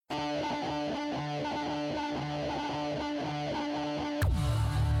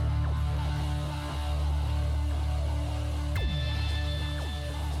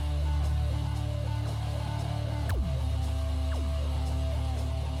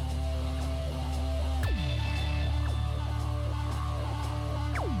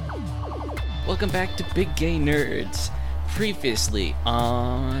Welcome back to Big Gay Nerds. Previously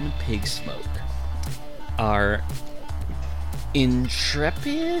on Pig Smoke. Our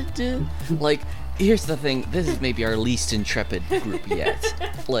intrepid? Here's the thing. This is maybe our least intrepid group yet.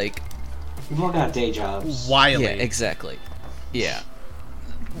 We've all got day jobs. Wily. Yeah, exactly. Yeah.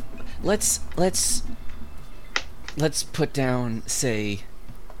 Let's put down, say...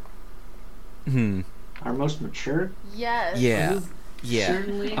 Our most mature? Yes. Yeah. Yeah.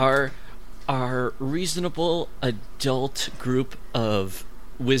 Certainly. Our reasonable adult group of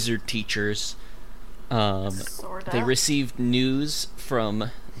wizard teachers, Sorta. they received news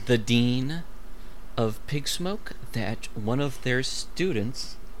from the dean of Pig Smoke that one of their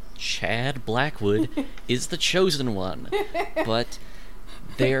students, Chad Blackwood, is the chosen one. But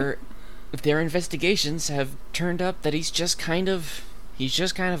their investigations have turned up that he's just kind of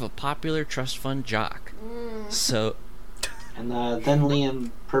a popular trust fund jock. So And then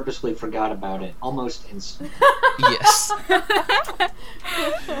Liam purposely forgot about it almost instantly. yes.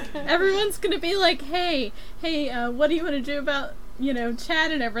 Everyone's gonna be like, hey, what do you want to do about,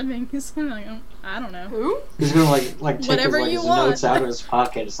 Chad and everything? He's gonna be like, oh, I don't know. Who? He's gonna like take Whatever his, you his want. notes out of his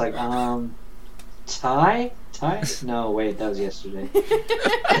pocket. It's like, Ty? No, wait, that was yesterday.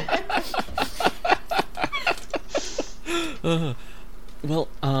 Well,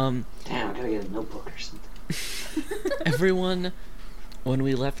 Damn, I gotta get a notebook or something. everyone, when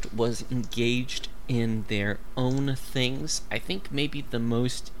we left, was engaged in their own things. I think maybe the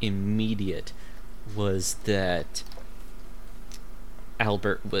most immediate was that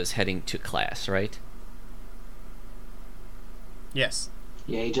Albert was heading to class, right? Yes.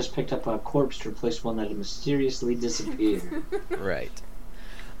 Yeah, he just picked up a corpse to replace one that had mysteriously disappeared. Right.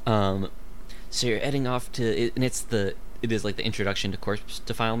 So you're heading off to, and it is like the introduction to corpse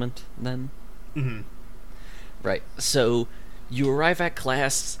defilement, then? Mm-hmm. Right. So you arrive at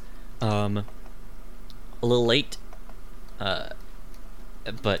class a little late,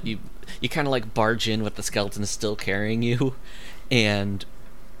 but you kind of like barge in with the skeleton still carrying you, and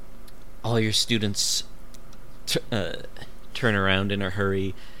all your students turn around in a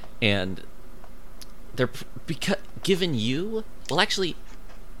hurry, and they're given you. Well, actually,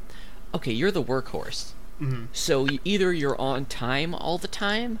 okay, you're the workhorse, so either you're on time all the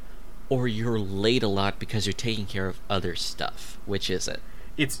time, or you're late a lot because you're taking care of other stuff. Which is it?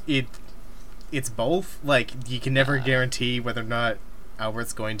 It's both. Like, you can never guarantee whether or not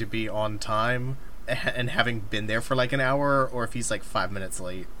Albert's going to be on time and having been there for like an hour, or if he's like 5 minutes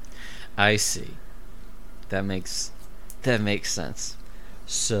late. I see. That makes sense.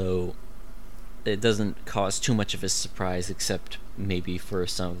 So it doesn't cause too much of a surprise, except maybe for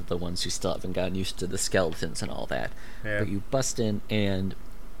some of the ones who still haven't gotten used to the skeletons and all that. Yeah. But you bust in, and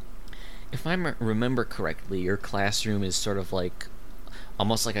if I remember correctly, your classroom is sort of like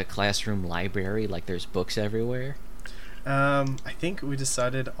almost like a classroom library, like there's books everywhere. I think we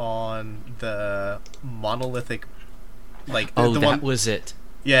decided on the monolithic, like Oh, the that one. was it.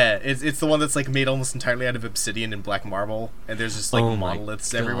 Yeah, it's the one that's like made almost entirely out of obsidian and black marble, and there's just like Oh my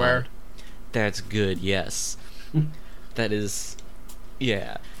monoliths God. everywhere. That's good, yes. That is...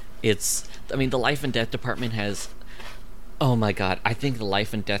 Yeah. The life and death department has... Oh my god, I think the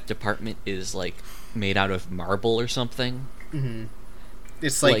life and death department is, like, made out of marble or something. Mm-hmm.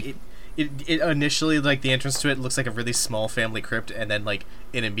 It's like it initially, like, the entrance to it looks like a really small family crypt, and then, like,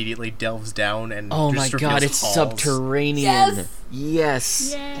 it immediately delves down and Oh my just god, reveals it's halls. subterranean! Yes!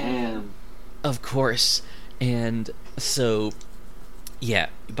 Yes! Yay. Damn. Of course. And so, yeah,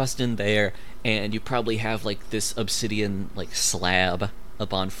 you bust in there, and you probably have, like, this obsidian, like, slab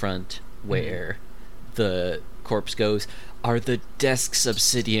up on front where the corpse goes. Are the desks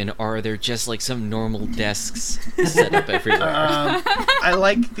obsidian, or are there just, like, some normal desks set up everywhere? I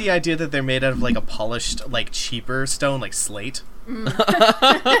like the idea that they're made out of, like, a polished, like, cheaper stone, like slate. You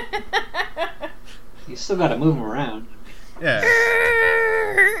still gotta move them around. Yeah.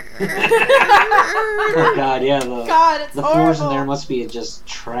 Oh god, yeah, God, it's the floors in horrible. there must be just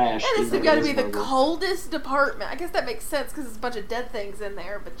trash. And even it's if got to it be is the marble. coldest department. I guess that makes sense because there's a bunch of dead things in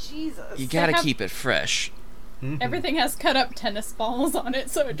there, but Jesus. You gotta have- keep it fresh. Everything has cut up tennis balls on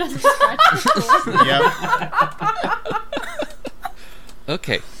it, so it doesn't scratch the floor. Yep.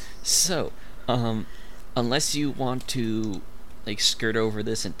 Okay, so, unless you want to, like, skirt over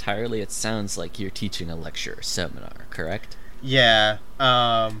this entirely, it sounds like you're teaching a lecture or seminar, correct? Yeah.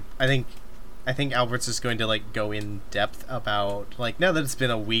 I think Albert's just going to, like, go in depth about, like, now that it's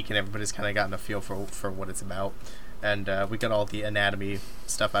been a week and everybody's kind of gotten a feel for what it's about, and we got all the anatomy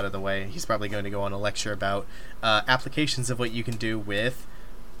stuff out of the way, he's probably going to go on a lecture about applications of what you can do with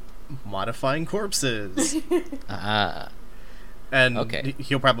modifying corpses. And Okay.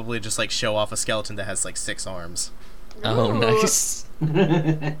 he'll probably just like show off a skeleton that has like 6 arms. Oh, Ooh. nice.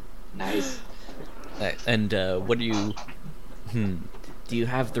 Nice. And what do you... Do you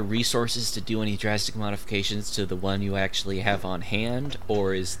have the resources to do any drastic modifications to the one you actually have on hand,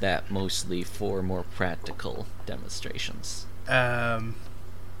 or is that mostly for more practical demonstrations? I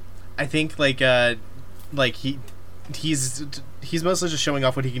think like he's mostly just showing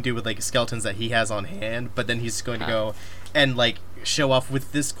off what he can do with like skeletons that he has on hand, but then he's going to go and like show off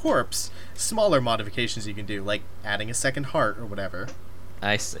with this corpse smaller modifications you can do, like adding a second heart or whatever.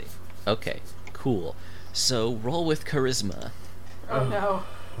 I see. Okay, cool. So roll with charisma. Oh no.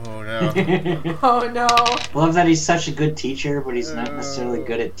 Oh no. Oh no. I love that he's such a good teacher, but he's not necessarily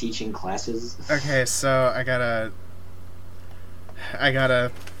good at teaching classes. Okay, so I got a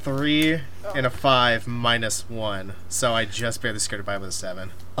 3 and a 5 minus 1, so I just barely skirted by with a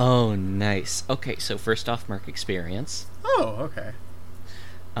 7. Oh, nice. Okay, so first off, mark experience. Oh, okay.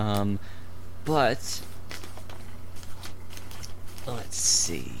 But let's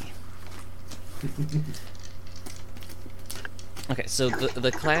see. Okay, so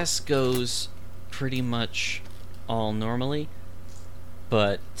the class goes pretty much all normally,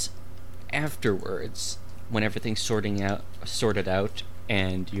 but afterwards, when everything's sorted out,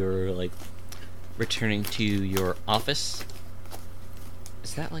 and you're like returning to your office,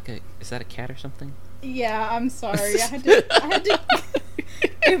 is that a cat or something? Yeah, I'm sorry. I had to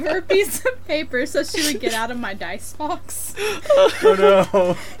give her a piece of paper so she would get out of my dice box. Oh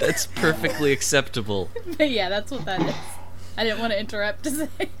no. That's perfectly acceptable. But yeah, that's what that is. I didn't want to interrupt to say.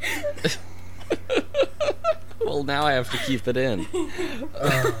 Well, now I have to keep it in.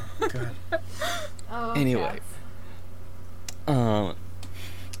 Oh god. Oh, Anyway. cats.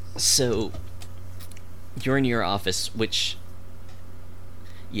 So you're in your office, which,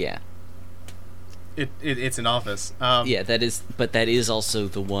 yeah, It's an office. yeah, that is also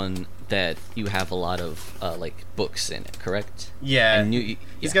the one that you have a lot of like books in it, correct? Yeah. I knew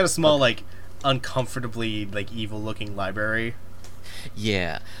He's got a small like uncomfortably like evil looking library.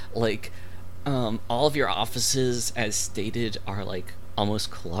 Yeah, like all of your offices, as stated, are like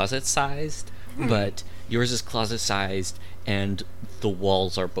almost closet sized, but yours is closet sized and the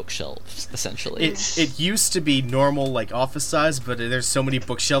walls are bookshelves essentially. It used to be normal like office size, but there's so many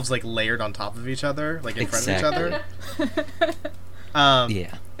bookshelves like layered on top of each other, like in front of each other.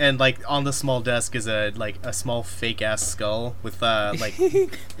 Yeah. And like on the small desk is a small fake ass skull with like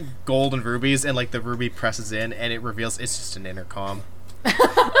gold and rubies, and like the ruby presses in and it reveals it's just an intercom.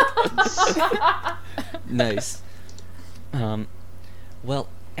 Nice. Well,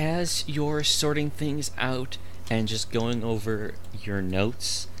 as you're sorting things out and just going over your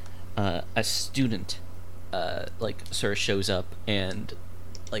notes, a student like sort of shows up and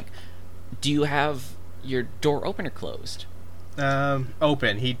like, do you have your door open or closed?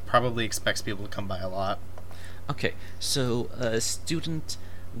 Open. He probably expects people to come by a lot. Okay, so a student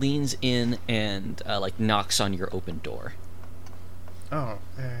leans in and like knocks on your open door. Oh,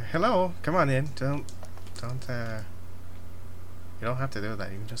 hello. Come on in. Don't. You don't have to do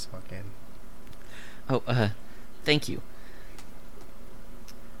that. You can just walk in. Oh, thank you.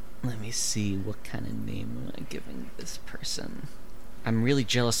 Let me see, what kind of name am I giving this person? I'm really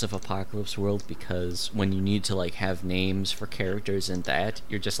jealous of Apocalypse World because when you need to like have names for characters in that,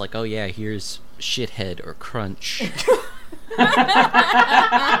 you're just like, oh yeah, here's Shithead or Crunch.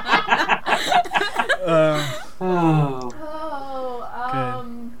 Oh.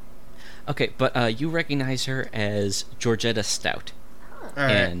 Okay, but you recognize her as Georgetta Stout, All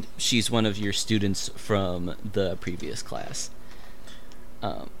right. and she's one of your students from the previous class.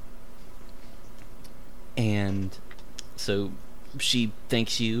 And so she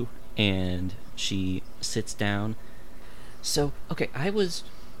thanks you and she sits down. So, okay, I was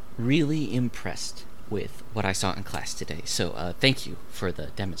really impressed with what I saw in class today. So, thank you for the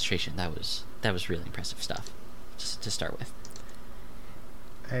demonstration. That was really impressive stuff. Just to start with.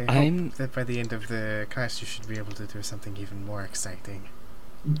 I hope that by the end of the class you should be able to do something even more exciting.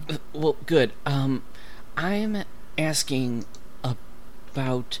 Well, good. I'm asking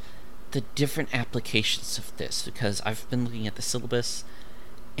about the different applications of this because I've been looking at the syllabus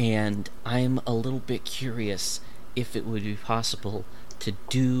and I'm a little bit curious if it would be possible to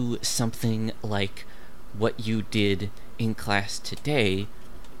do something like what you did in class today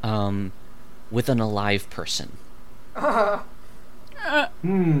with an alive person.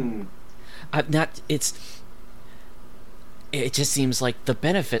 It just seems like the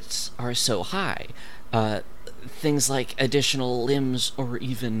benefits are so high. Things like additional limbs or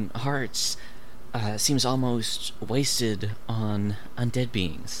even hearts seems almost wasted on undead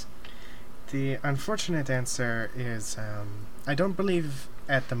beings. The unfortunate answer is I don't believe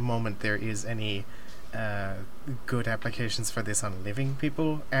at the moment there is any good applications for this on living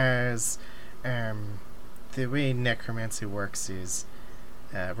people, as the way necromancy works is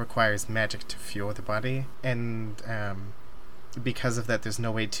requires magic to fuel the body, and because of that there's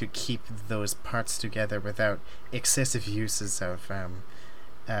no way to keep those parts together without excessive uses of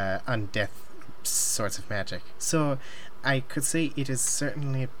undeath sorts of magic. So I could say it is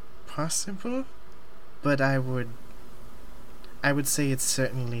certainly possible, but I would say it's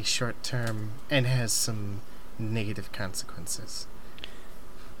certainly short term and has some negative consequences.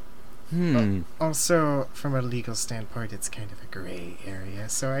 Also, from a legal standpoint, it's kind of a gray area,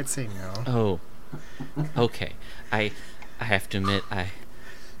 so I'd say no. Oh, okay. I have to admit, I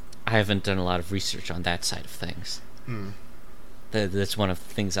haven't done a lot of research on that side of things. That's one of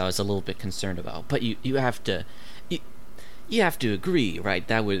the things I was a little bit concerned about. But you have to agree, right?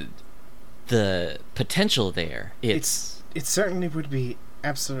 That would, the potential there. It certainly would be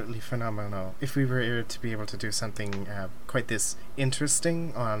absolutely phenomenal if we were to be able to do something quite this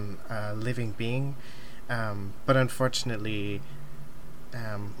interesting on a living being. But unfortunately,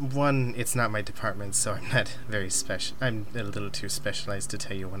 one, it's not my department, so I'm not very special. I'm a little too specialized to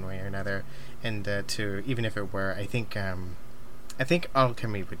tell you one way or another. And two, even if it were, I think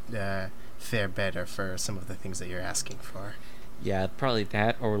alchemy would fare better for some of the things that you're asking for. Yeah, probably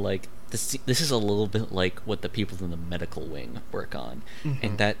that, or like this is a little bit like what the people in the medical wing work on.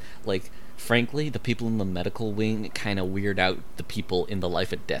 And that, like, frankly, the people in the medical wing kind of weird out the people in the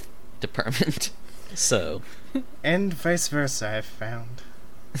life and death department. So, and vice versa, I've found.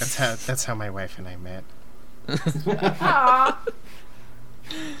 That's how my wife and I met. Aww.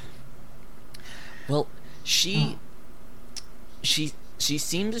 Well, she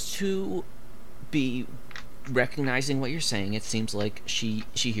seems to be recognizing what you're saying. It seems like she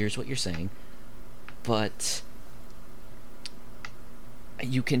hears what you're saying, but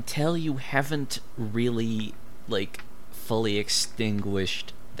you can tell you haven't really, like, fully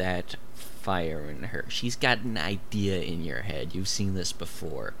extinguished that fire in her. She's got an idea in your head. You've seen this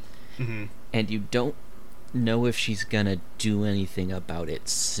before. And you don't know if she's gonna do anything about it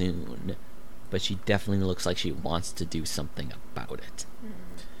soon, but she definitely looks like she wants to do something about it.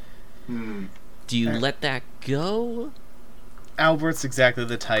 Do you let that go? Albert's exactly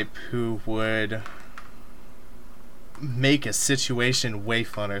the type who would make a situation way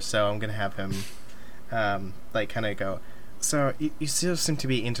funner, so I'm gonna have him kind of go, so you still seem to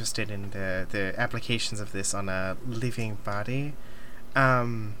be interested in the applications of this on a living body.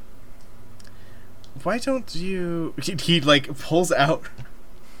 Why don't you... He pulls out...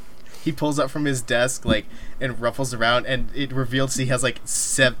 He pulls out from his desk, and ruffles around, and it reveals he has,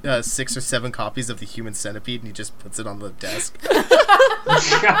 6 or 7 copies of the Human Centipede, and he just puts it on the desk.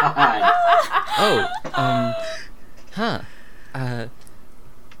 God.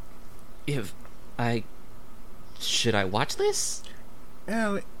 Should I watch this?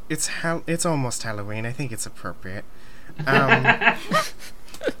 Well, it's almost Halloween. I think it's appropriate. I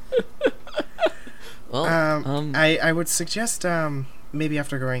would suggest, maybe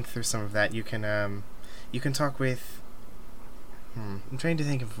after going through some of that, you can talk with... I'm trying to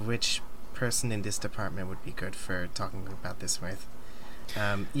think of which person in this department would be good for talking about this with.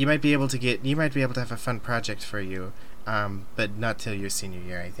 You might be able to have a fun project for you, but not till your senior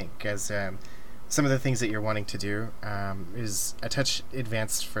year, I think, because some of the things that you're wanting to do is a touch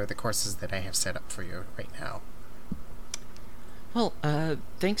advanced for the courses that I have set up for you right now. Well,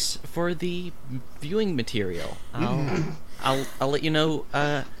 thanks for the viewing material. I'll let you know.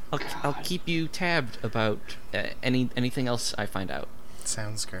 I'll keep you tabbed about anything else I find out.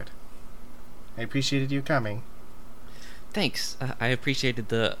 Sounds good. I appreciated you coming. Thanks. I appreciated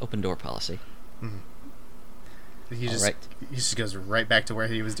the open door policy. He just goes right back to where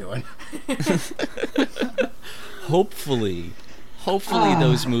he was doing. Hopefully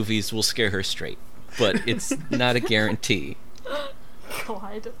those movies will scare her straight, but it's not a guarantee.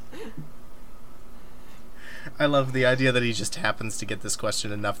 God. I love the idea that he just happens to get this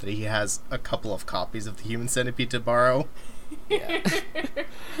question enough that he has a couple of copies of the Human Centipede to borrow. Yeah.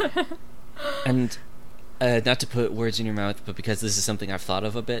 And not to put words in your mouth, but because this is something I've thought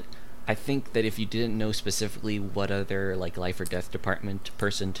of a bit, I think that if you didn't know specifically what other life or death department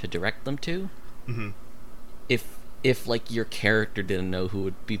person to direct them to, if your character didn't know who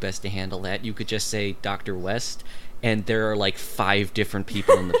would be best to handle that, you could just say Dr. West, and there are 5 different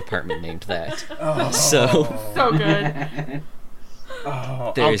people in the department named that. So good.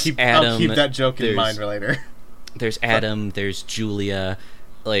 There's Adam. I'll keep that joke in mind later. There's Adam. There's Julia.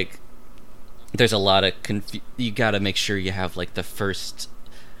 There's a lot of you gotta make sure you have the first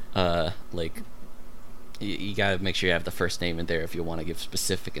like you gotta make sure you have the first name in there if you want to give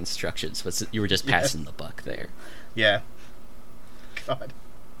specific instructions. But you were just passing the buck there. Yeah. God.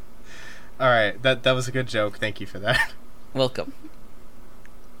 All right, that was a good joke. Thank you for that. Welcome.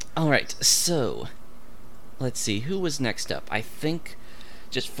 All right, so let's see who was next up. I think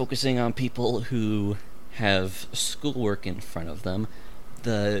just focusing on people who have schoolwork in front of them.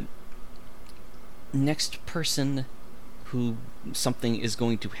 The next person who something is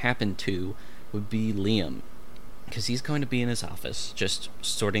going to happen to would be Liam, because he's going to be in his office just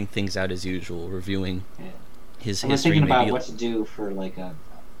sorting things out as usual, reviewing his I'm history. thinking about maybe what to do for like a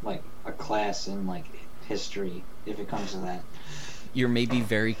class in like history if it comes to that. you're maybe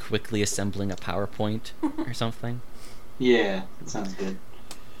very quickly assembling a PowerPoint or something. Yeah, that sounds good.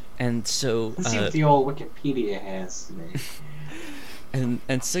 And so Let's see what the old Wikipedia has today.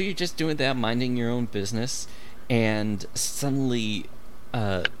 and so you're just doing that, minding your own business, and suddenly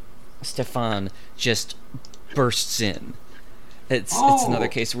Stefan just bursts in. It's another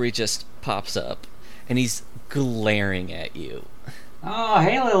case where he just pops up and he's glaring at you. Oh,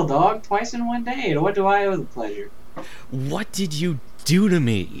 hey, little dog! Twice in one day. What do I owe the pleasure? What did you do to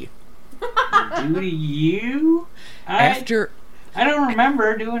me? Do to you? I don't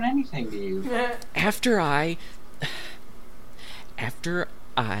remember doing anything to you. After I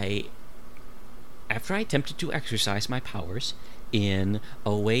attempted to exercise my powers in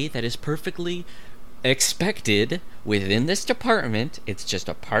a way that is perfectly expected within this department, it's just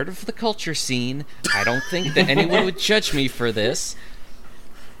a part of the culture scene. I don't think that anyone would judge me for this.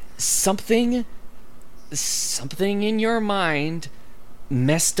 Something in your mind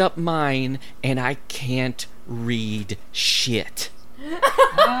messed up mine, and I can't read shit.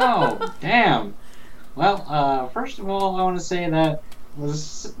 Oh, damn. Well, first of all, I want to say that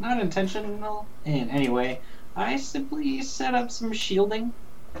was not intentional in any way. I simply set up some shielding.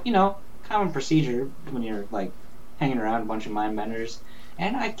 You know, common procedure when you're, like, hanging around a bunch of mind benders.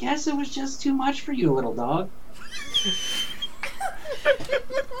 And I guess it was just too much for you, little dog.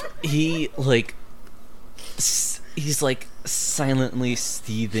 He's like silently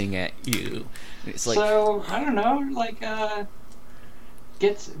seething at you. It's like, So, I don't know, like, let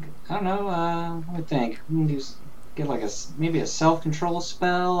me think. Get like maybe a self-control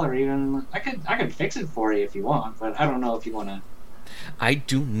spell, or even I could fix it for you if you want, but I don't know if you want to. I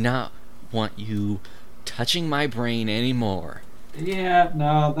do not want you touching my brain anymore. Yeah,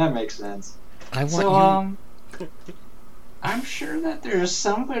 no, that makes sense. I want I'm sure that there's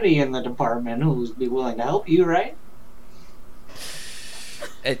somebody in the department who's be willing to help you, right?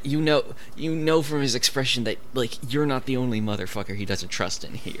 you know from his expression that, like, you're not the only motherfucker he doesn't trust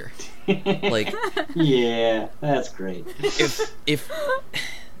in here. Like, yeah, that's great.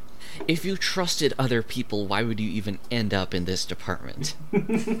 If you trusted other people, why would you even end up in this department?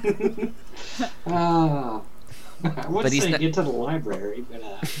 Oh, I would But he's say not- get to the library, but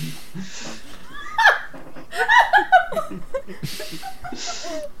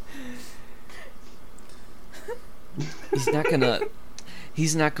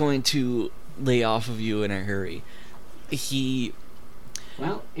He's not going to lay off of you in a hurry.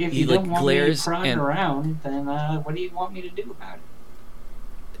 well, if he, you like, don't want me glares to prod and- around, then what do you want me to do about it?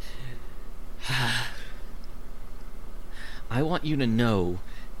 I want you to know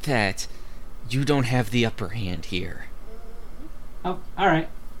that you don't have the upper hand here. Oh, all right.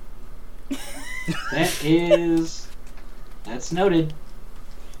 That's noted.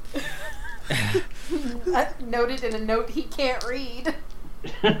 Noted in a note he can't read.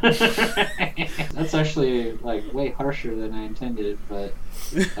 That's actually like way harsher than I intended, but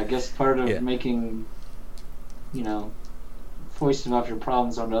I guess part of making, foisting off your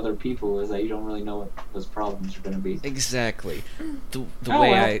problems onto other people is that you don't really know what those problems are going to be. Exactly. The Oh,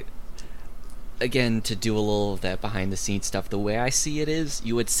 way well. again, to do a little of that behind the scenes stuff, the way I see it is,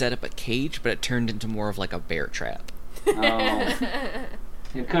 you would set up a cage, but it turned into more of like a bear trap. Oh,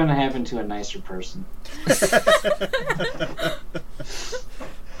 it couldn't have happened to a nicer person.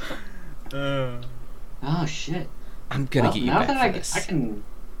 Oh shit. I'm gonna get you now back that for this. I can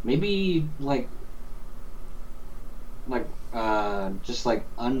maybe just like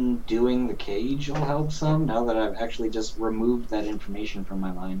undoing the cage will help some. Now that I've actually just removed that information from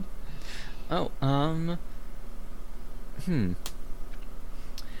my mind. Oh,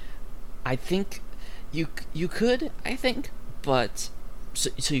 I think you could, I think, but so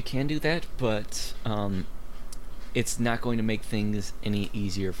you can do that, but it's not going to make things any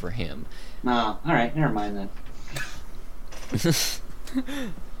easier for him. No, all right, never mind then.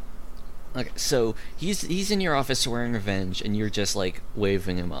 Okay, so he's in your office swearing revenge, and you're just like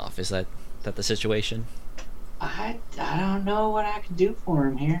waving him off. Is that the situation? I don't know what I can do for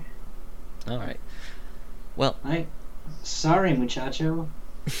him here. All right. Well, Sorry, muchacho.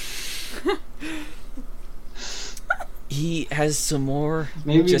 he has some more.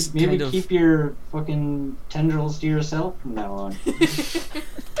 Maybe just kind of, keep your fucking tendrils to yourself from now on.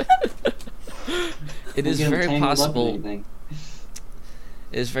 It is Don't get 'em very tangled up in possible. anything.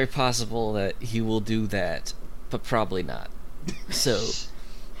 It is very possible that he will do that, but probably not. So,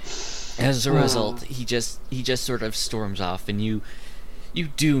 as a result, he just sort of storms off, and you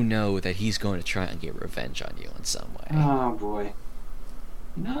do know that he's going to try and get revenge on you in some way. Oh boy.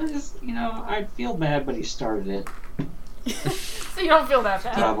 I feel bad, but he started it. So you don't feel that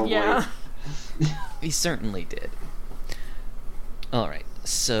bad. Probably. Yeah. He certainly did. All right.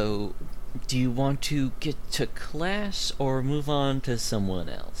 So, do you want to get to class or move on to someone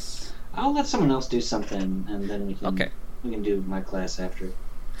else? I'll let someone else do something, and then we can do my class after.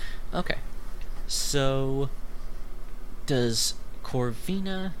 Okay. So, does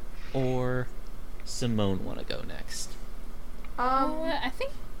Corvina or Simone want to go next? I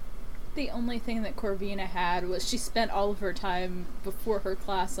think the only thing that Corvina had was she spent all of her time before her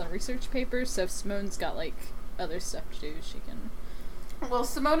class on research papers, so if Simone's got, like, other stuff to do, she can... Well,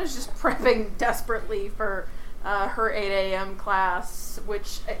 Simone is just prepping desperately for her 8 a.m. class,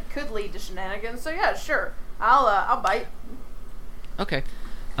 which could lead to shenanigans. So yeah, sure, I'll bite. Okay.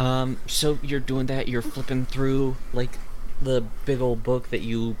 So you're doing that, you're flipping through, like, the big old book that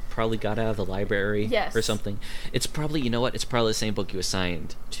you probably got out of the library Yes. or something. It's probably, you know what, it's probably the same book you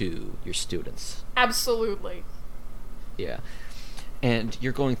assigned to your students. Absolutely. Yeah. And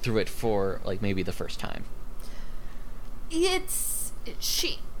you're going through it for, like, maybe the first time.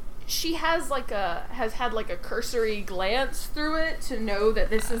 She has had like a cursory glance through it to know that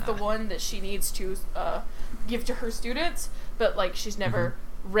this is the one that she needs to give to her students, but like she's never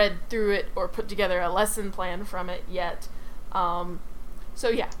read through it or put together a lesson plan from it yet. So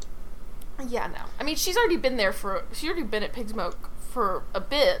yeah, no. I mean, she's already been at Pigsmoke for a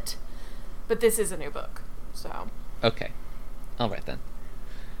bit, but this is a new book, so. Okay. Alright then.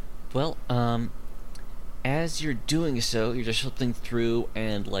 Well, as you're doing so, you're just flipping through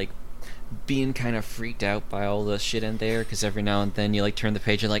and, like, being kind of freaked out by all the shit in there, because every now and then you, like, turn the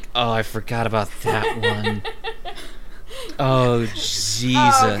page and, like, oh, I forgot about that one. Oh, Jesus.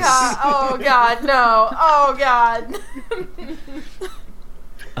 Oh God, no. Oh God.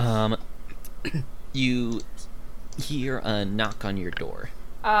 You hear a knock on your door.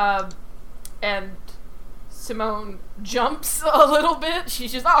 And Simone jumps a little bit.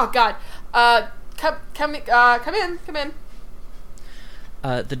 She's just, oh God. Come in.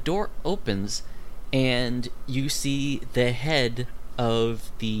 The door opens, and you see the head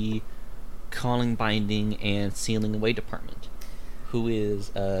of the calling, binding, and sealing away department, who is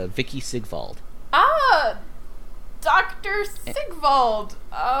Vicky Sigvald. Ah, Dr. Sigvald.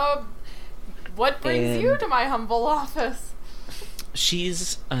 What brings you to my humble office?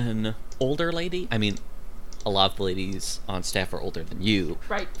 She's an older lady. I mean, a lot of the ladies on staff are older than you.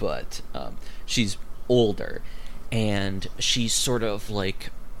 Right. But she's older, and she's sort of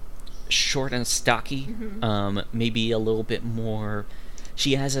like short and stocky. Maybe a little bit more.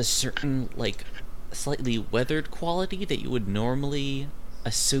 She has a certain, like, slightly weathered quality that you would normally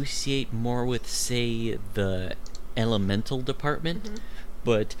associate more with, say, the elemental department.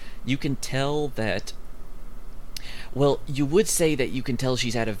 But you can tell that... Well, you would say that you can tell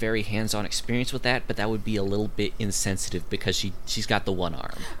she's had a very hands-on experience with that, but that would be a little bit insensitive because she's got the one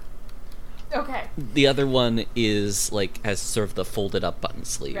arm. Okay. The other one is, like, has sort of the folded-up button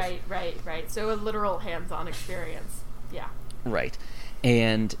sleeve. Right. So a literal hands-on experience. Yeah. Right.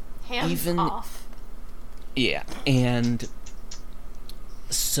 And Hands even... off. Yeah, and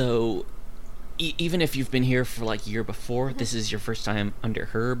so even if you've been here for, like, a year before, this is your first time under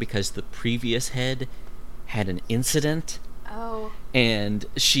her because the previous head had an incident. Oh. And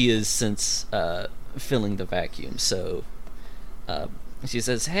she is since filling the vacuum, so she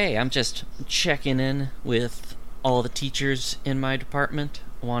says, hey, I'm just checking in with all the teachers in my department.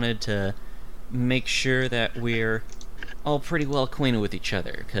 Wanted to make sure that we're all pretty well acquainted with each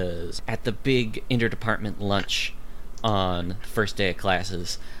other, because at the big interdepartment lunch on first day of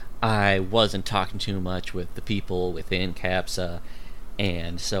classes, I wasn't talking too much with the people within CAPSA,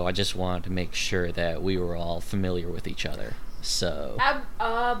 and so I just wanted to make sure that we were all familiar with each other. So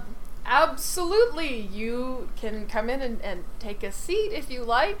Absolutely. You can come in and take a seat if you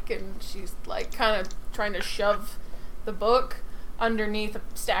like. And she's like kind of trying to shove the book underneath a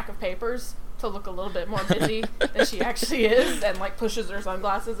stack of papers to look a little bit more busy than she actually is, and like pushes her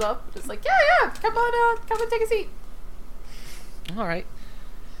sunglasses up. Just like, yeah, come and take a seat. all right.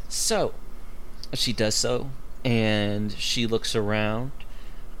 So she does so, and she looks around,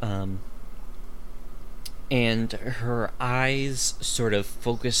 and her eyes sort of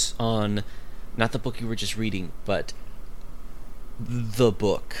focus on not the book you were just reading, but the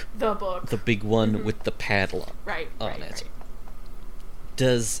book. The book. The big one with the padlock Right, on right, it.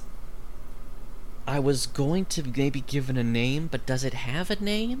 right. I was going to maybe give it a name, but does it have a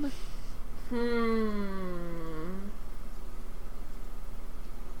name?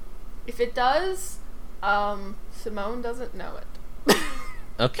 If it does, Simone doesn't know it.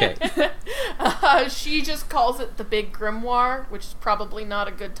 Okay. She just calls it the Big Grimoire, which is probably not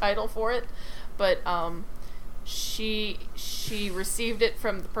a good title for it, but she received it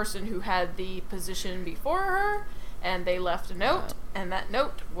from the person who had the position before her, and they left a note, and that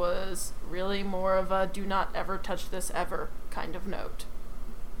note was really more of a "do not ever touch this ever" kind of note.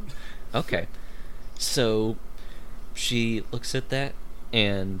 Okay. So she looks at that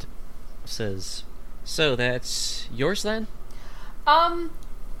and says, "So that's yours then?"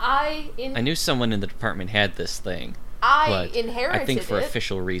 I knew someone in the department had this thing. I but inherited I think for it.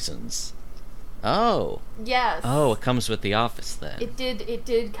 official reasons. Oh. Yes. Oh, it comes with the office then. It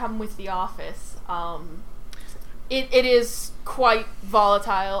did come with the office. It is quite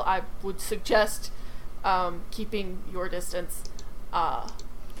volatile. I would suggest keeping your distance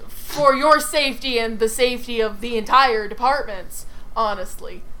for your safety and the safety of the entire departments,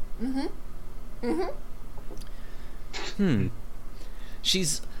 honestly.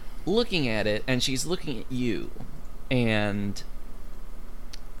 She's looking at it, and she's looking at you, and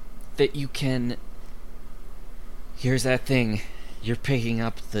that you can... Here's that thing. You're picking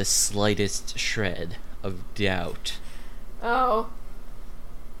up the slightest shred of doubt. Oh.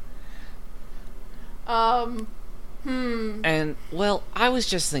 And, well, I was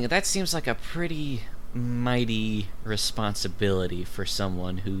just thinking, that seems like a pretty mighty responsibility for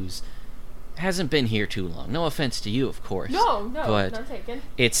someone who's hasn't been here too long. No offense to you, of course. No, but not taken.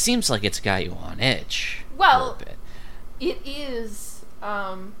 it seems like it's got you on edge. Well, a little bit. It is,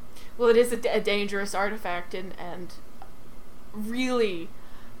 it is a dangerous artifact, and really,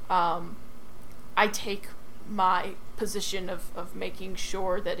 I take my position of making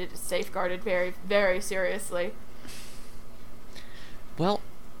sure that it is safeguarded very, very seriously. Well,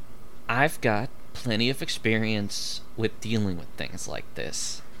 I've got plenty of experience with dealing with things like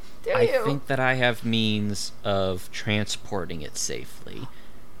this. Do I you? think that I have means of transporting it safely.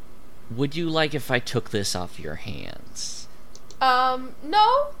 Would you like if I took this off your hands? No.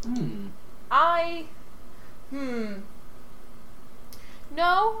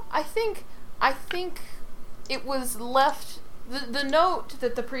 No, I think it was left. The note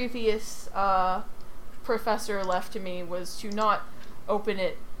that the previous professor left to me was to not open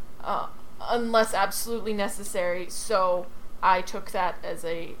it unless absolutely necessary. So I took that as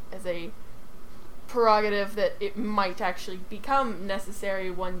a prerogative that it might actually become necessary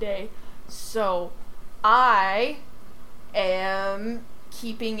one day. So I am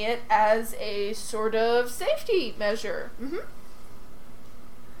keeping it as a sort of safety measure.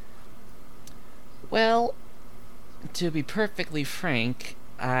 Well, to be perfectly frank,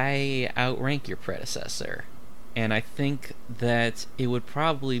 I outrank your predecessor. And I think that it would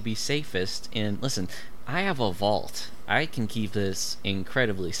probably be safest in... Listen, I have a vault. I can keep this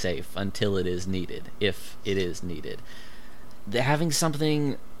incredibly safe until it is needed, if it is needed. Having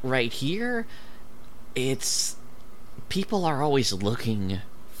something right here, it's... People are always looking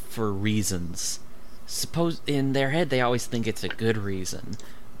for reasons. Suppose in their head they always think it's a good reason,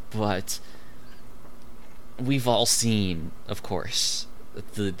 but we've all seen, of course,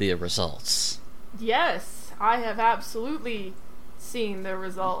 the results. Yes, I have absolutely seen the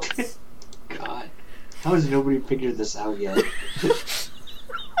results. God. How has nobody figured this out yet?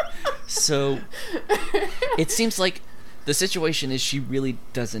 So, it seems like the situation is she really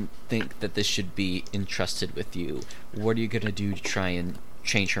doesn't think that this should be entrusted with you. What are you going to do to try and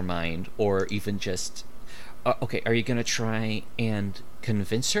change her mind? Or even just... okay, are you going to try and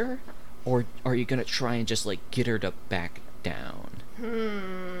convince her? Or are you going to try and just, get her to back down?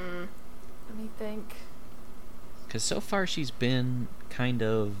 Let me think. Because so far she's been kind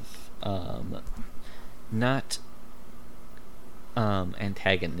of, not,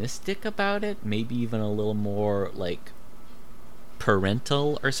 antagonistic about it. Maybe even a little more,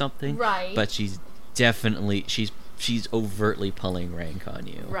 parental or something. Right. But she's definitely, she's overtly pulling rank on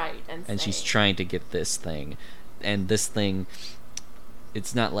you. Right, and she's trying to get this thing. And this thing,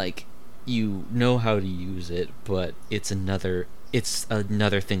 it's not like you know how to use it, but it's another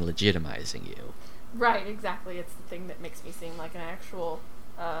thing legitimizing you. Right, exactly. It's the thing that makes me seem like an actual,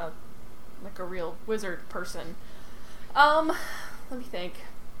 like a real wizard person. Let me think.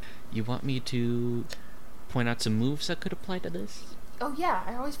 You want me to point out some moves that could apply to this? Oh yeah,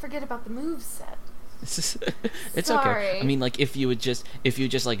 I always forget about the move set. It's Sorry. okay. I mean, like if you just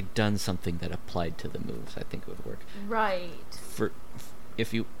like done something that applied to the moves, I think it would work. Right.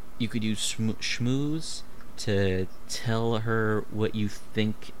 If you could use schmooze to tell her what you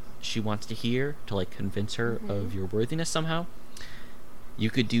think she wants to hear, to like convince her of your worthiness somehow. You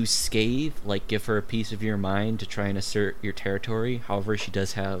could do scathe, like give her a piece of your mind to try and assert your territory. However, she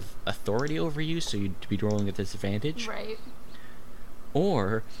does have authority over you, so you'd be rolling at disadvantage. Right.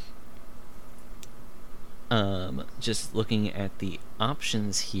 Or just looking at the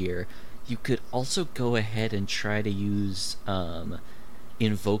options here, you could also go ahead and try to use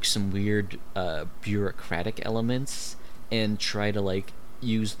invoke some weird bureaucratic elements and try to like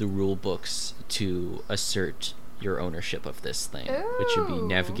use the rule books to assert your ownership of this thing,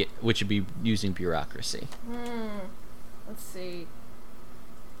 which would be using bureaucracy. Let's see.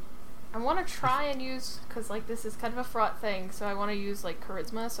 I want to try and use, because like this is kind of a fraught thing, so I want to use like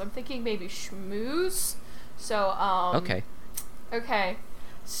charisma. So I'm thinking maybe schmooze. So Okay.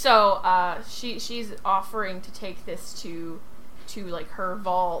 So she's offering to take this to like her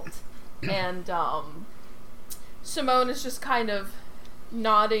vault, and Simone is just kind of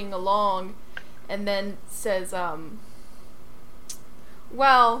nodding along, and then says,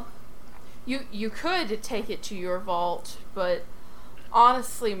 well, you could take it to your vault, but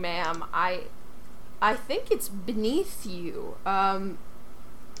honestly, ma'am, I think it's beneath you.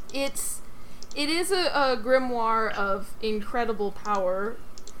 It is a grimoire of incredible power,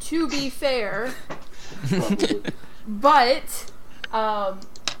 to be fair, but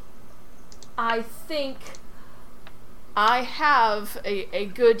I think I have a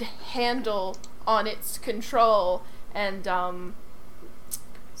good handle on its control, and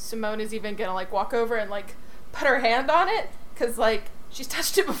Simone is even gonna like walk over and like put her hand on it, because like she's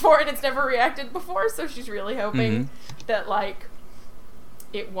touched it before and it's never reacted before, so she's really hoping that like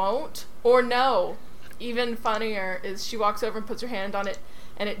it won't. Or no, even funnier is she walks over and puts her hand on it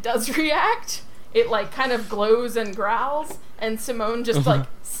and it does react. It like kind of glows and growls, and Simone just like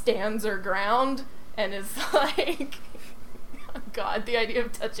stands her ground and is like, oh God, the idea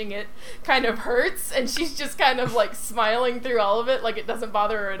of touching it kind of hurts, and she's just kind of like smiling through all of it like it doesn't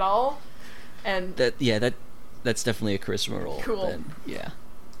bother her at all. And that's definitely a charisma roll. Cool. Then. Yeah.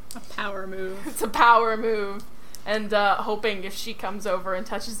 A power move. It's a power move. And hoping if she comes over and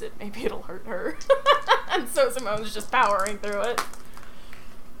touches it, maybe it'll hurt her. And so Simone's just powering through it.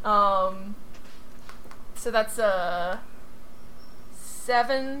 So that's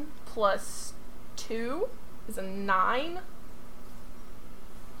 7 plus 2 is a 9.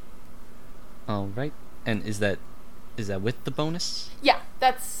 All right. And is that with the bonus? Yeah,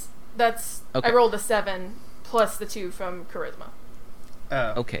 that's Okay. I rolled a 7 plus the 2 from charisma.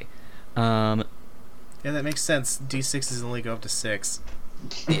 Oh. Okay. Yeah, that makes sense. D6s only go up to 6.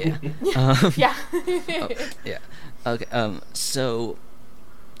 Yeah. Yeah. Yeah. Okay. So,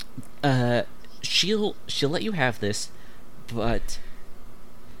 she'll let you have this, but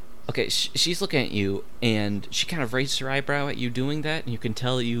okay, she's looking at you, and she kind of raises her eyebrow at you doing that, and you can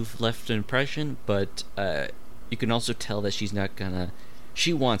tell you've left an impression, but you can also tell that she's not gonna.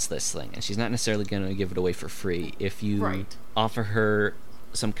 She wants this thing, and she's not necessarily gonna give it away for free. If you Right. offer her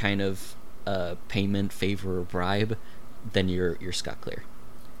some kind of payment, favor, or bribe, then you're scot clear.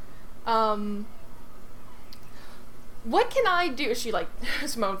 What can I do? She like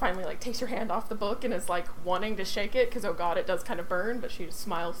Simone finally like takes her hand off the book and is like wanting to shake it because oh God, it does kind of burn, but she just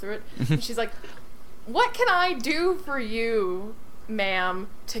smiles through it. And she's like, "What can I do for you, ma'am,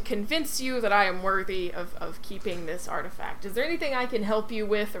 to convince you that I am worthy of keeping this artifact? Is there anything I can help you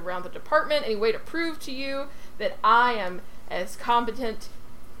with around the department? Any way to prove to you that I am as competent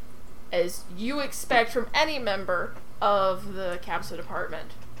as you expect from any member of the Capsa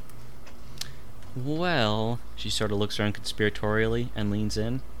department?" Well, she sort of looks around conspiratorially and leans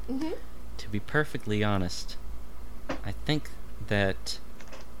in. Mm-hmm. To be perfectly honest, I think that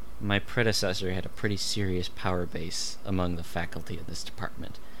my predecessor had a pretty serious power base among the faculty of this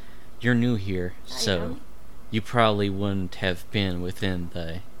department. You're new here, so you probably wouldn't have been within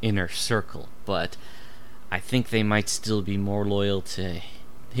the inner circle, but I think they might still be more loyal to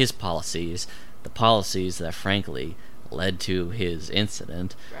his policies, the policies that frankly led to his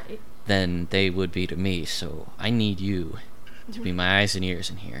incident, Right. than they would be to me, so I need you to be my eyes and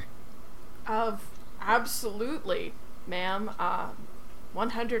ears in here. Absolutely, ma'am.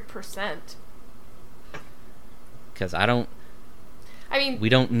 100%. Because I mean, we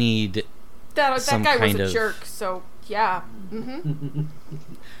don't need that some guy was kind a of- jerk, so yeah. Mm-hmm.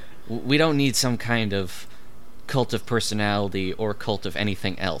 we don't need some kind of cult of personality or cult of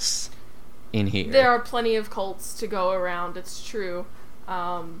anything else. in here. There are plenty of cults to go around, it's true.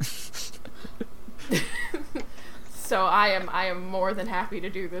 So I am more than happy to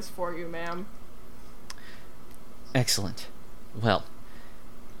do this for you, ma'am. Excellent. Well,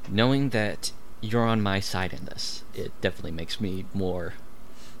 knowing that you're on my side in this, it definitely makes me more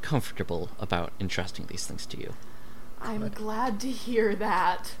comfortable about entrusting these things to you. I'm glad to hear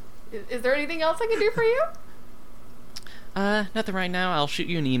that. Is there anything else I can do for you? Nothing right now. I'll shoot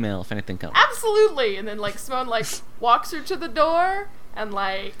you an email if anything comes. Absolutely. And then Simone walks her to the door and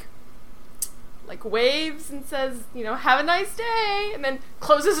waves and says, have a nice day, and then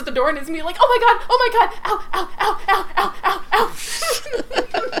closes the door and is me like, oh my god, ow, ow, ow, ow, ow, ow, ow.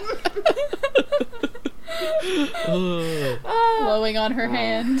 Blowing on her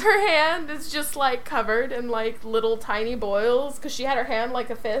hand. Her hand is just covered in little tiny boils because she had her hand like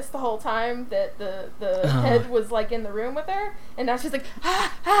a fist the whole time that the head was in the room with her, and now she's like,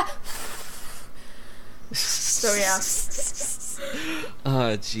 ah, ah. So yeah.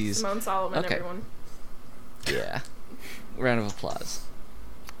 Oh, jeez. Simone Solomon, Okay. everyone. Yeah. Round of applause.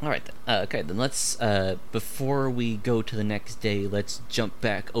 Alright then. Okay, then let's, before we go to the next day, let's jump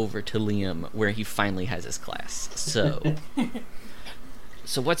back over to Liam, where he finally has his class. So,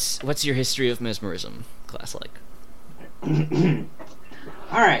 what's your history of mesmerism class like?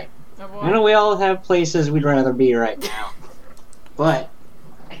 Alright. Oh, boy. I know we all have places we'd rather be right now. But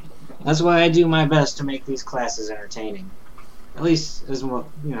that's why I do my best to make these classes entertaining. At least as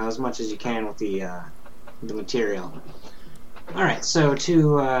much as you can with the material. Alright, so just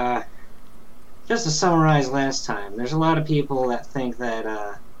to summarize last time, there's a lot of people that think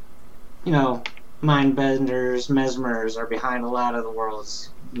that mind benders, mesmers are behind a lot of the world's,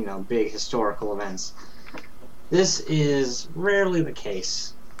 big historical events. This is rarely the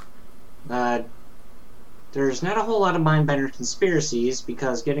case. There's not a whole lot of mindbender conspiracies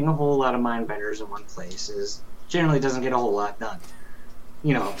because getting a whole lot of mindbenders in one place generally doesn't get a whole lot done.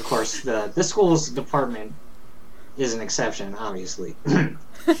 Of course, the school's department is an exception, obviously. And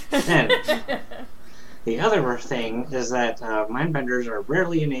the other thing is that mindbenders are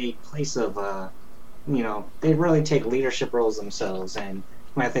rarely in a place of, they rarely take leadership roles themselves. And you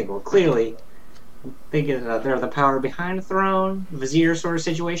might think, well, clearly, they're the power behind the throne, vizier sort of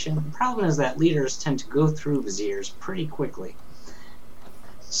situation. The problem is that leaders tend to go through viziers pretty quickly.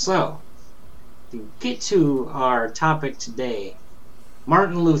 So, to get to our topic today,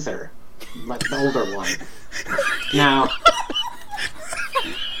 Martin Luther, like the older one.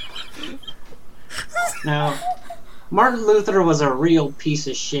 Now, Martin Luther was a real piece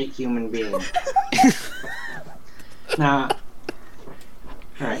of shit human being. Now,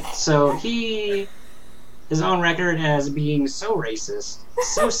 alright, so he is on record as being so racist,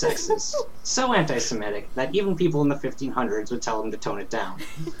 so sexist, so anti-Semitic, that even people in the 1500s would tell him to tone it down.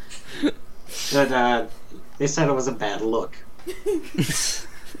 But they said it was a bad look.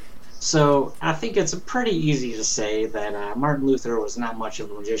 So I think it's pretty easy to say that Martin Luther was not much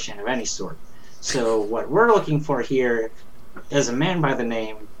of a magician of any sort. So what we're looking for here is a man by the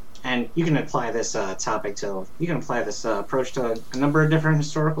name, and you can apply this approach to a number of different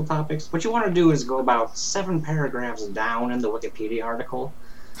historical topics. What you want to do is go about 7 paragraphs down in the Wikipedia article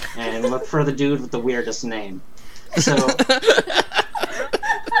and look for the dude with the weirdest name. So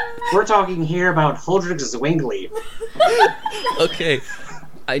we're talking here about Huldrych Zwingli. Okay.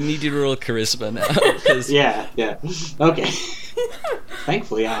 I need you to roll charisma now. Cause... Yeah. Okay.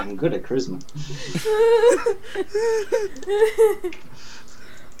 Thankfully, I'm good at charisma.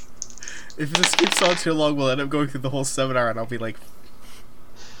 If this keeps on too long, we'll end up going through the whole seminar, and I'll be like...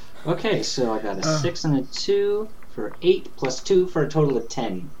 Okay, so I got a 6 and a 2 for 8 plus 2 for a total of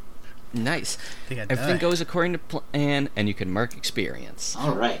 10. Nice. I think I'd Everything die. goes according to plan, and you can mark experience.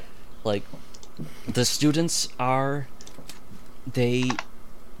 All right. The students are...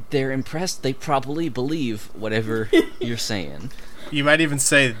 They're impressed. They probably believe whatever you're saying. You might even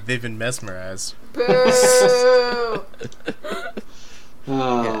say they've been mesmerized. Boo!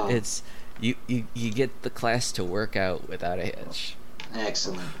 Yeah, it's you get the class to work out without a hitch.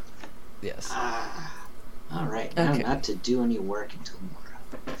 Excellent. Yes. All right. Now Okay. not to do any work until tomorrow.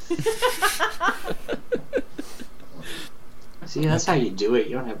 See, that's how you do it.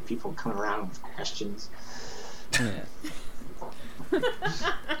 You don't have people come around with questions. Yeah.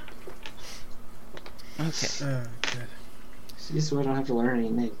 Okay. Oh, good. See, so I don't have to learn any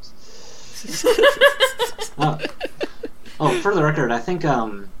names. For the record, I think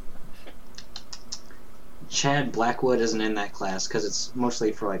Chad Blackwood isn't in that class because it's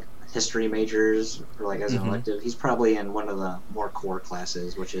mostly for history majors or as an elective. He's probably in one of the more core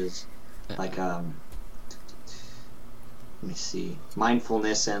classes, which is let me see,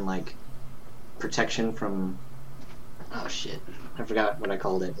 mindfulness and protection from. Oh shit! I forgot what I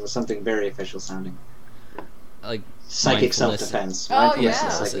called it. It was something very official sounding. Like Psychic mindfulness. self-defense. Oh, Mindfulness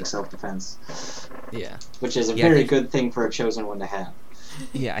and yeah. psychic self-defense. Yeah. Which is a Yeah, I very think- good thing for a chosen one to have.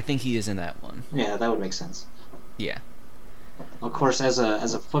 Yeah, I think he is in that one. Yeah, that would make sense. Yeah. Of course, as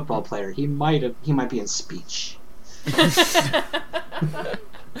a football player, he might be in speech. It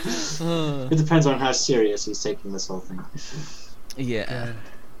depends on how serious he's taking this whole thing. Yeah.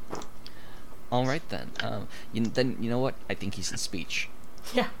 Good. All right then. Then you know what? I think he's in speech.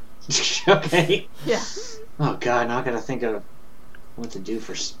 Yeah. Okay. Yeah. Oh god, now I gotta think of what to do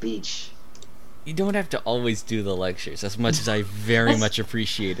for speech. You don't have to always do the lectures, as much as I very much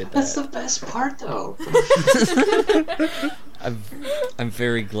appreciated That's the that. best part, though. I'm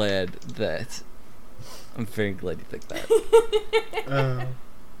very glad that. I'm very glad you think that.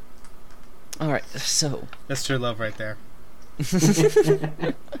 All right, so. That's true love right there.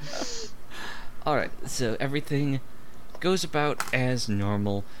 All right, so everything goes about as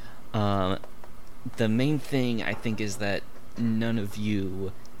normal. The main thing I think is that none of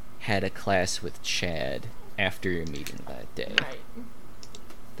you had a class with Chad after your meeting that day. Right.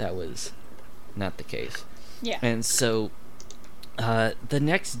 That was not the case. Yeah. And so, the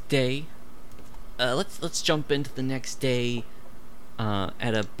next day, let's jump into the next day,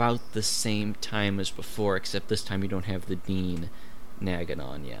 at about the same time as before, except this time you don't have the dean nagging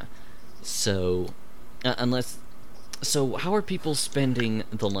on ya. So, so how are people spending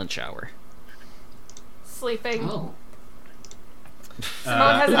the lunch hour? Sleeping. Oh.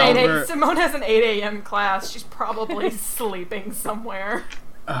 Simone has an 8 a.m. class. She's probably sleeping somewhere.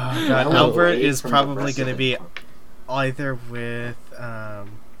 God, I will Albert wait is for the probably rest going to of be it. either with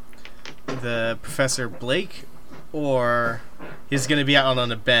the Professor Blake, or he's going to be out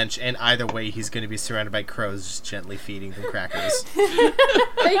on a bench, and either way he's going to be surrounded by crows just gently feeding them crackers.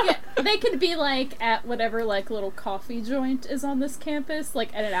 They could be like at whatever like little coffee joint is on this campus,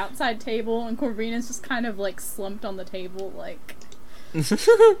 like at an outside table, and Corvina's just kind of like slumped on the table, like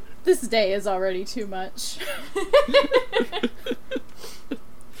this day is already too much.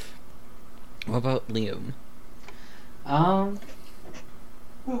 What about Liam?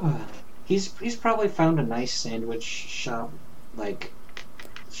 He's probably found a nice sandwich shop, like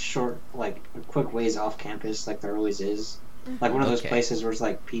quick ways off campus, like there always is. Like one of those Okay. places where it's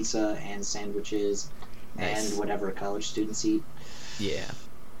like pizza and sandwiches Nice. and whatever college students eat. Yeah.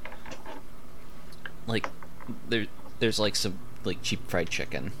 Like, there's like some like cheap fried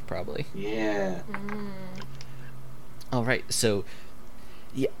chicken, probably. Yeah. All right, so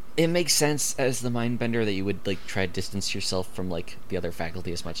yeah, it makes sense as the mindbender that you would like try to distance yourself from like the other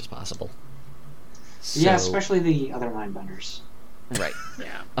faculty as much as possible. Yeah, So- especially the other mindbenders. right.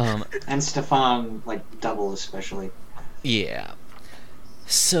 Yeah. And Stefan, like, double especially. Yeah.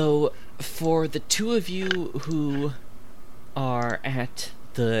 So for the two of you who are at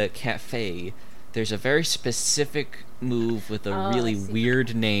the cafe, there's a very specific move with a Oh, I really see.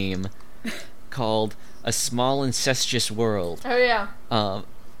 weird name called A Small Incestuous World. Oh yeah.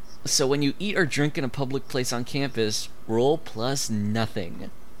 So when you eat or drink in a public place on campus, roll plus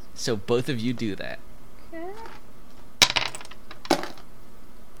nothing. So both of you do that.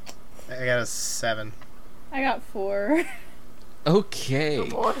 I got a 7. I got 4. Okay. Oh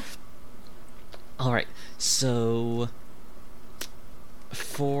boy. Alright, so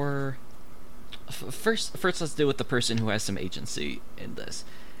first let's deal with the person who has some agency in this.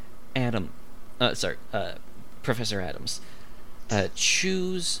 Professor Adams.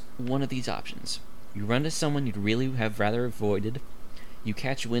 Choose one of these options. You run to someone you'd really have rather avoided, you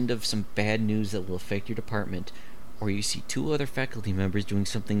catch wind of some bad news that will affect your department, or you see two other faculty members doing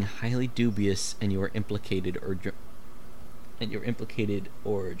something highly dubious and you are implicated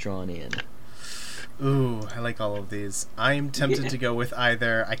or drawn in. Ooh, I like all of these. I'm tempted to go with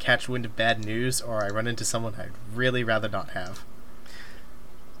either I catch wind of bad news or I run into someone I'd really rather not have.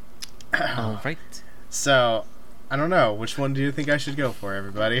 Alright. So, I don't know. Which one do you think I should go for,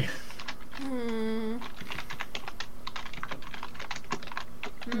 everybody? I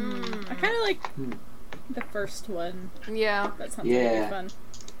kind of like the first one. Yeah. That sounds Yeah. really fun.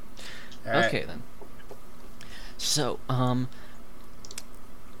 All right. Okay then. So,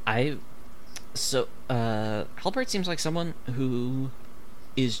 Halbert seems like someone who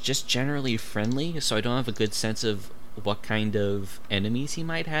is just generally friendly, so I don't have a good sense of what kind of enemies he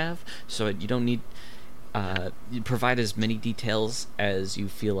might have, so you don't need, you provide as many details as you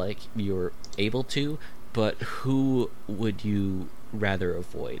feel like you're able to, but who would you rather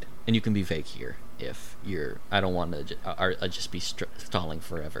avoid? And you can be vague here if you're, I don't want to just be stalling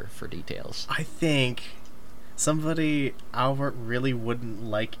forever for details. I think somebody Albert really wouldn't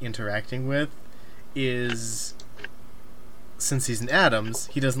like interacting with is, since he's an Addams,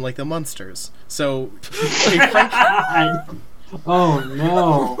 he doesn't like the Munsters. So, a Frank, Oh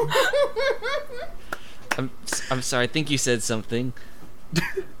no. I'm sorry. I think you said something.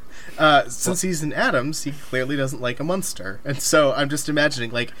 since he's an Addams, he clearly doesn't like a Munster. And so I'm just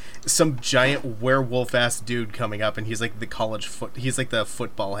imagining, like, some giant werewolf-ass dude coming up, and he's like he's like the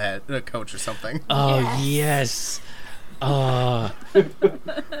football head coach or something. Oh yes. Oh.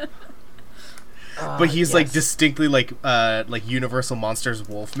 But he's like yes. distinctly like Universal Monsters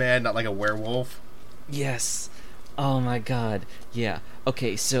Wolfman, not like a werewolf. Yes. Oh my god. Yeah.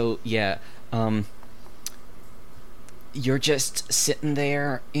 Okay, so yeah. You're just sitting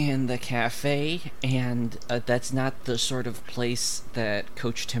there in the cafe, and that's not the sort of place that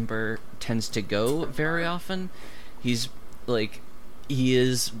Coach Timber tends to go very often. He is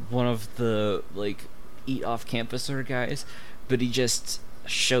one of the, like, eat off campus sort of guys, but he just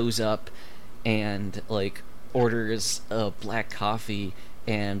shows up and, like, orders a black coffee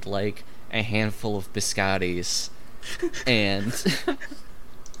and, like, a handful of biscottis, and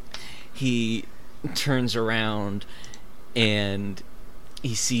he turns around and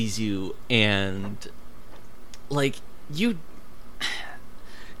he sees you, and, like, do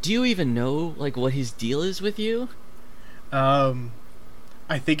you even know, like, what his deal is with you?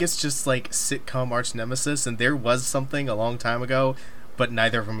 I think it's just like sitcom arch nemesis, and there was something a long time ago, but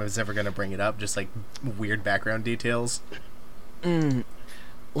neither of them was ever going to bring it up, just like weird background details.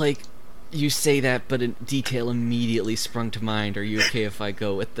 Like, you say that, but a detail immediately sprung to mind. Are you okay if I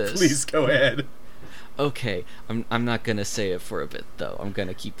go with this? Please go ahead. Okay, I'm not gonna say it for a bit though. I'm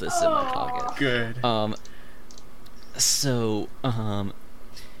gonna keep this in my pocket. Good. So,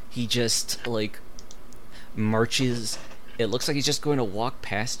 he just, like, marches. It looks like he's just going to walk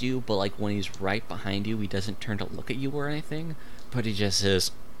past you, but, like, when he's right behind you, he doesn't turn to look at you or anything, but he just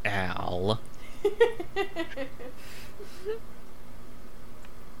says, "Al."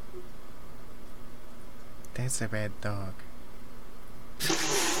 That's a bad dog.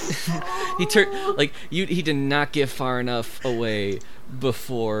 He did not get far enough away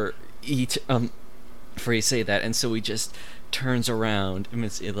before before you say that, and so he just turns around and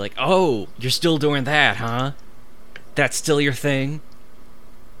it's like, "Oh, you're still doing that, huh? That's still your thing?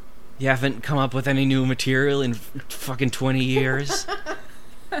 You haven't come up with any new material in fucking 20 years?"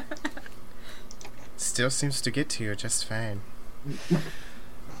 Still seems to get to you just fine.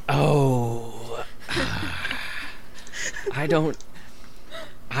 Oh, I don't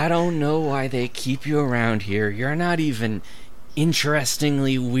know why they keep you around here. You're not even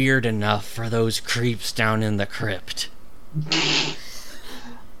interestingly weird enough for those creeps down in the crypt.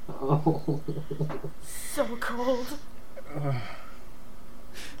 Oh. So cold.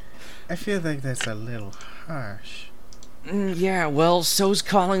 I feel like that's a little harsh. Yeah, well, so's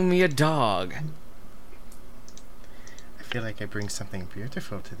calling me a dog. I feel like I bring something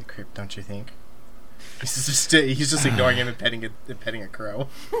beautiful to the crypt, don't you think? He's just ignoring him and petting a crow.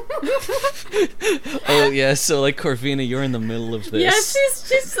 Oh yeah, so like Corvina, you're in the middle of this. Yeah,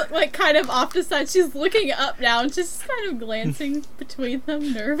 she's like kind of off to the side. She's looking up now and just kind of glancing between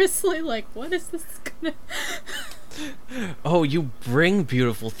them nervously, like, what is this gonna... Oh, you bring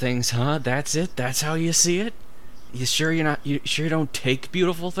beautiful things, huh? That's it? That's how you see it? You sure you don't take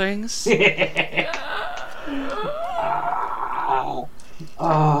beautiful things?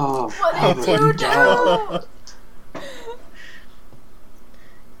 Oh, What did you do?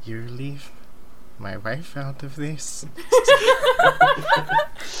 You leave my wife out of this?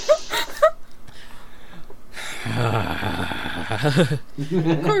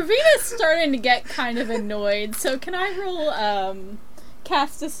 Corvina's starting to get kind of annoyed, so can I roll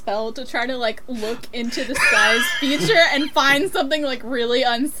cast a spell to try to, like, look into the sky's future and find something, like, really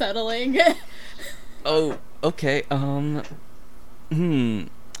unsettling? Oh, okay, let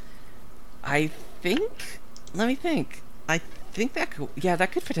me think. I think that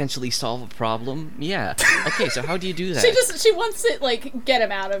could potentially solve a problem. Yeah. Okay, so how do you do that? She wants to, like, get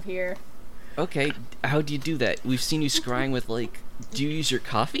him out of here. Okay, how do you do that? We've seen you scrying with, like, do you use your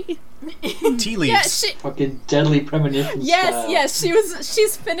coffee? Tea leaves. Yeah, fucking deadly premonition style. yes,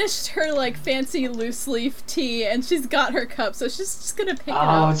 she's finished her, like, fancy loose leaf tea, and she's got her cup, so she's just gonna pick it Oh,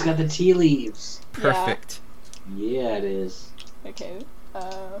 up. it's got the tea leaves. Perfect. Yeah, it is. Okay,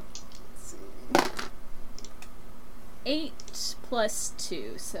 let's see. 8 plus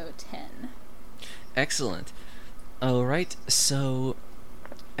 2, so 10. Excellent. Alright, so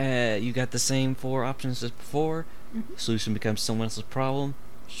you got the same 4 options as before. Mm-hmm. Solution becomes someone else's problem,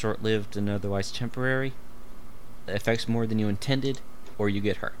 short-lived and otherwise temporary, affects more than you intended, or you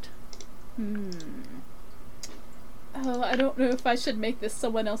get hurt. oh, I don't know if I should make this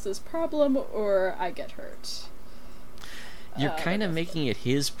someone else's problem or I get hurt. You're kind of making it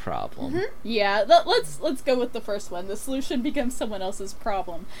his problem. Mm-hmm. Yeah, let's go with the first one. The solution becomes someone else's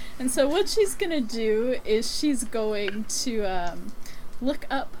problem. And so what she's gonna do is she's going to look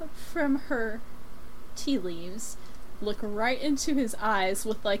up from her tea leaves, look right into his eyes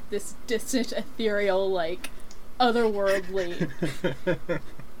with like this distant, ethereal, like otherworldly,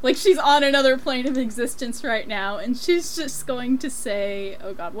 like she's on another plane of existence right now, and she's just going to say,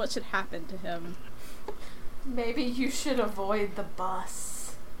 "Oh God, what should happen to him?" Maybe you should avoid the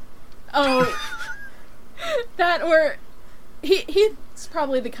bus. Oh, that or he's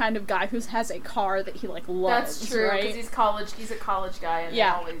probably the kind of guy who has a car that he like loves. That's true, right? because he's a college guy, and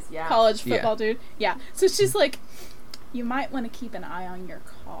Yeah. they always, College football dude. Yeah. So she's like, you might want to keep an eye on your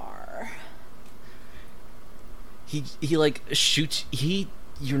car. He like shoots.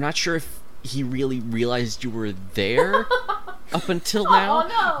 You're not sure if he really realized you were there up until now. Oh,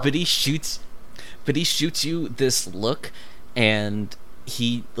 no. But he shoots you this look, and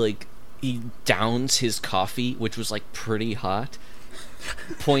he downs his coffee, which was like pretty hot,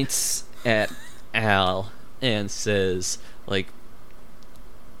 points at Al and says, like,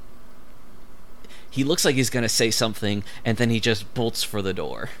 he looks like he's gonna say something, and then he just bolts for the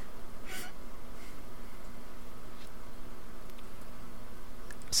door.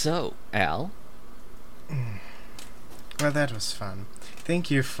 So, Al? Well, that was fun.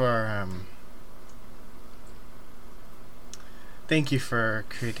 Thank you for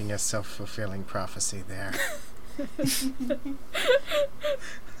creating a self-fulfilling prophecy there.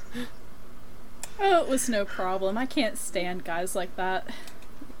 Oh, it was no problem. I can't stand guys like that.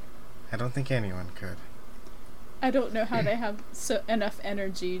 I don't think anyone could. I don't know how they have enough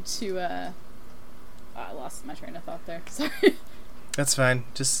energy to, I lost my train of thought there. Sorry. That's fine.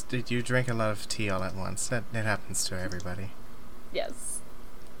 Just you drank a lot of tea all at once. It happens to everybody. Yes.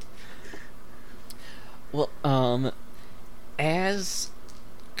 Well, as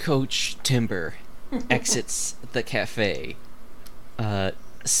Coach Timber exits the cafe,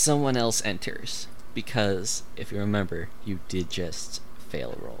 someone else enters, because, if you remember, you did just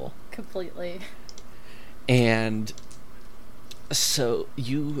fail a roll. Completely. And so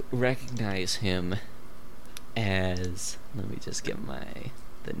you recognize him as, let me just get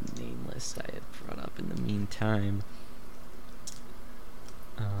the name list I had brought up in the meantime.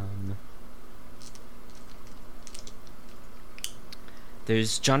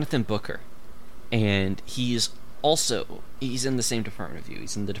 There's Jonathan Booker, and he's in the same department of you.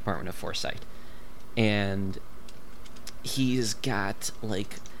 He's in the Department of Foresight, and he's got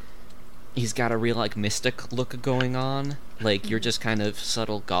a real like mystic look going on. Like, you're just kind of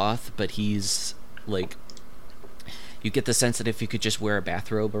subtle goth, but he's like, you get the sense that if you could just wear a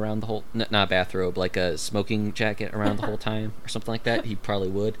bathrobe around the whole, not a bathrobe, like a smoking jacket around the whole time or something like that, he probably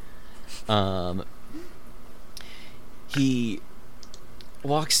would. He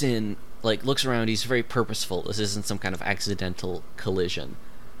walks in, like, looks around. He's very purposeful. This isn't some kind of accidental collision.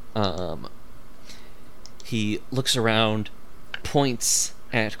 He looks around, points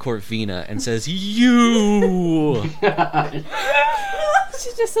at Corvina, and says, "You!"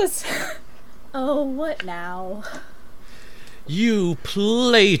 She just says, "Oh, what now?" "You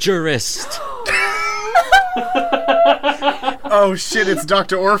plagiarist!" Oh shit, it's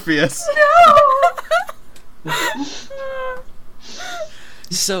Dr. Orpheus.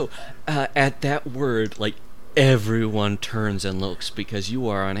 So, at that word, like, everyone turns and looks, because you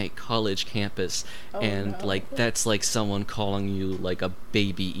are on a college campus, and no. like, that's like someone calling you like a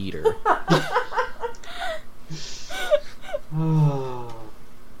baby eater. Oh,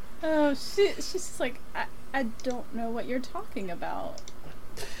 she's just like, I don't know what you're talking about.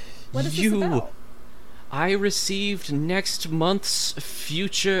 What is this about? I received next month's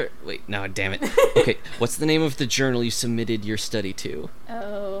future... Wait, no, damn it. Okay, what's the name of the journal you submitted your study to?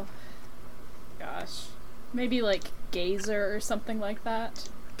 Oh, gosh. Maybe like Gazer or something like that.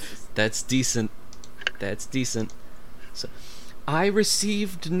 That's decent. So, I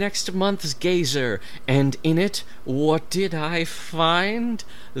received next month's Gazer, and in it, what did I find?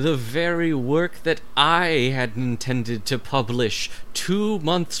 The very work that I had intended to publish 2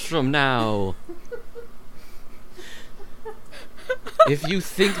 months from now. If you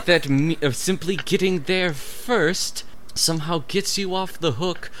think that simply getting there first somehow gets you off the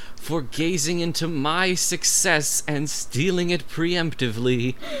hook for gazing into my success and stealing it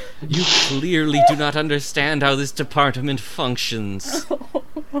preemptively, you clearly do not understand how this department functions.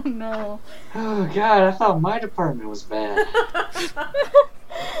 Oh no. Oh god, I thought my department was bad.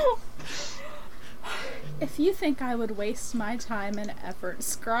 If you think I would waste my time and effort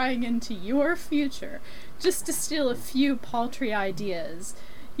scrying into your future just to steal a few paltry ideas,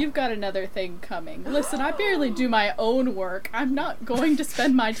 you've got another thing coming. Listen, I barely do my own work. I'm not going to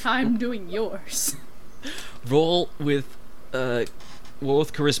spend my time doing yours. Roll with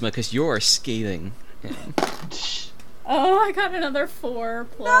charisma, because you're scathing. Yeah. Oh, I got another 4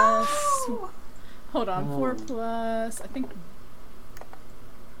 plus... No! Hold on, Oh. 4 plus... I think...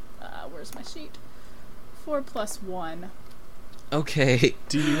 where's my sheet? 4 plus 1. Okay.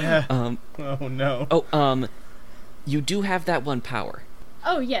 Do you have? Um. Oh no. Oh. You do have that one power.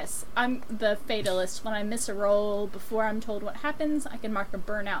 Oh, yes. I'm the fatalist. When I miss a roll before I'm told what happens, I can mark a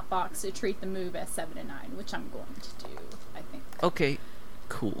burnout box to treat the move as 7 and 9, which I'm going to do, I think. Okay.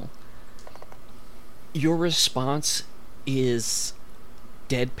 Cool. Your response is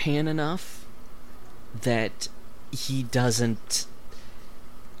deadpan enough that he doesn't.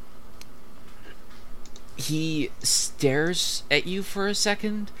 He stares at you for a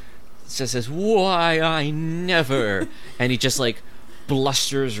second, says, "Why, I never," and he just, like,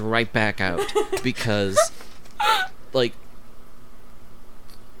 blusters right back out, because, like,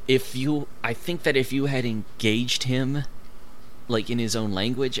 I think that if you had engaged him, like, in his own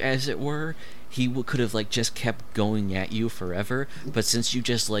language, as it were, he could have, like, just kept going at you forever, but since you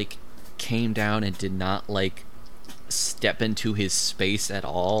just, like, came down and did not, like, step into his space at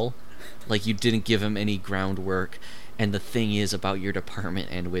all, like, you didn't give him any groundwork. And the thing is about your department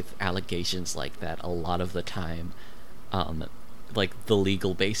and with allegations like that, a lot of the time, like, the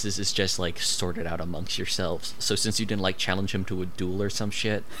legal basis is just, like, sorted out amongst yourselves. So since you didn't, like, challenge him to a duel or some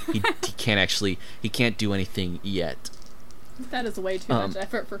shit, he can't do anything yet. That is way too much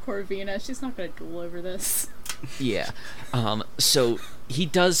effort for Corvina. She's not going to duel over this. Yeah. So he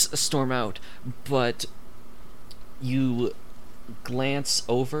does storm out, but you glance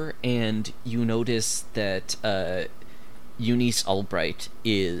over and you notice that Eunice Albright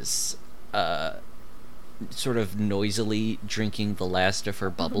is sort of noisily drinking the last of her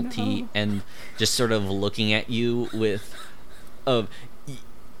bubble tea and just sort of looking at you with an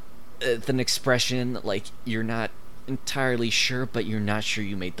expression like you're not entirely sure, but you're not sure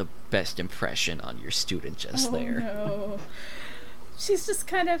you made the best impression on your student just there. No. She's just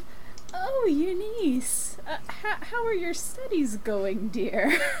kind of, "Oh, Eunice, how are your studies going,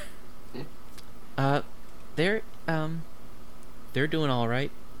 dear?" They're doing all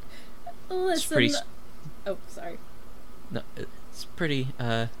right. Listen. pretty Oh, sorry. No, it's pretty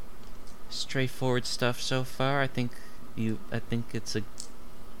straightforward stuff so far. I think it's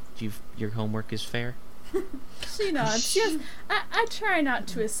your homework is fair. She nods. Yes, I try not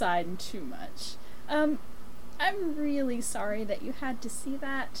to assign too much. I'm really sorry that you had to see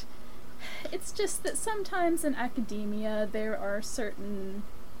that. It's just that sometimes in academia there are certain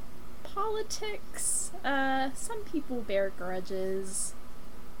politics. Some people bear grudges.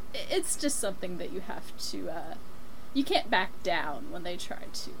 It's just something that you have to, you can't back down when they try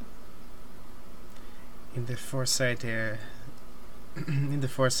to. In the foresight in the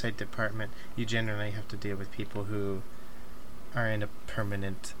foresight department, you generally have to deal with people who are in a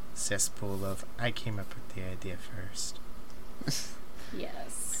permanent cesspool of "I came up with the idea first."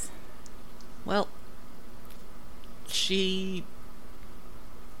 Yes. Well, she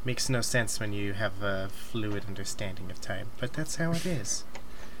Makes no sense when you have a fluid understanding of time, but that's how it is.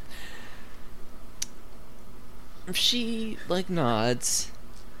 like nods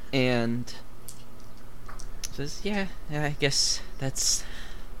and says, "Yeah, I guess that's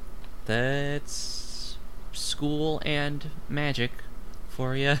school and magic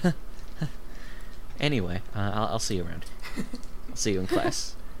for you." Anyway, I'll see you around. I'll see you in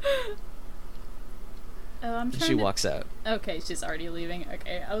class. Oh, I'm trying She to... walks out. Okay, she's already leaving.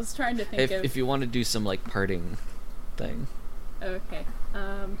 Okay, I was trying to think If you want to do some, like, parting thing. Okay. Nah,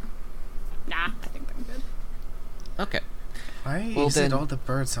 I think I'm good. Okay. Why Well, is then- it all the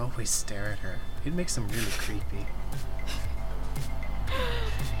birds always stare at her? It makes them really creepy.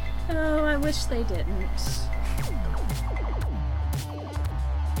 Oh, I wish they didn't.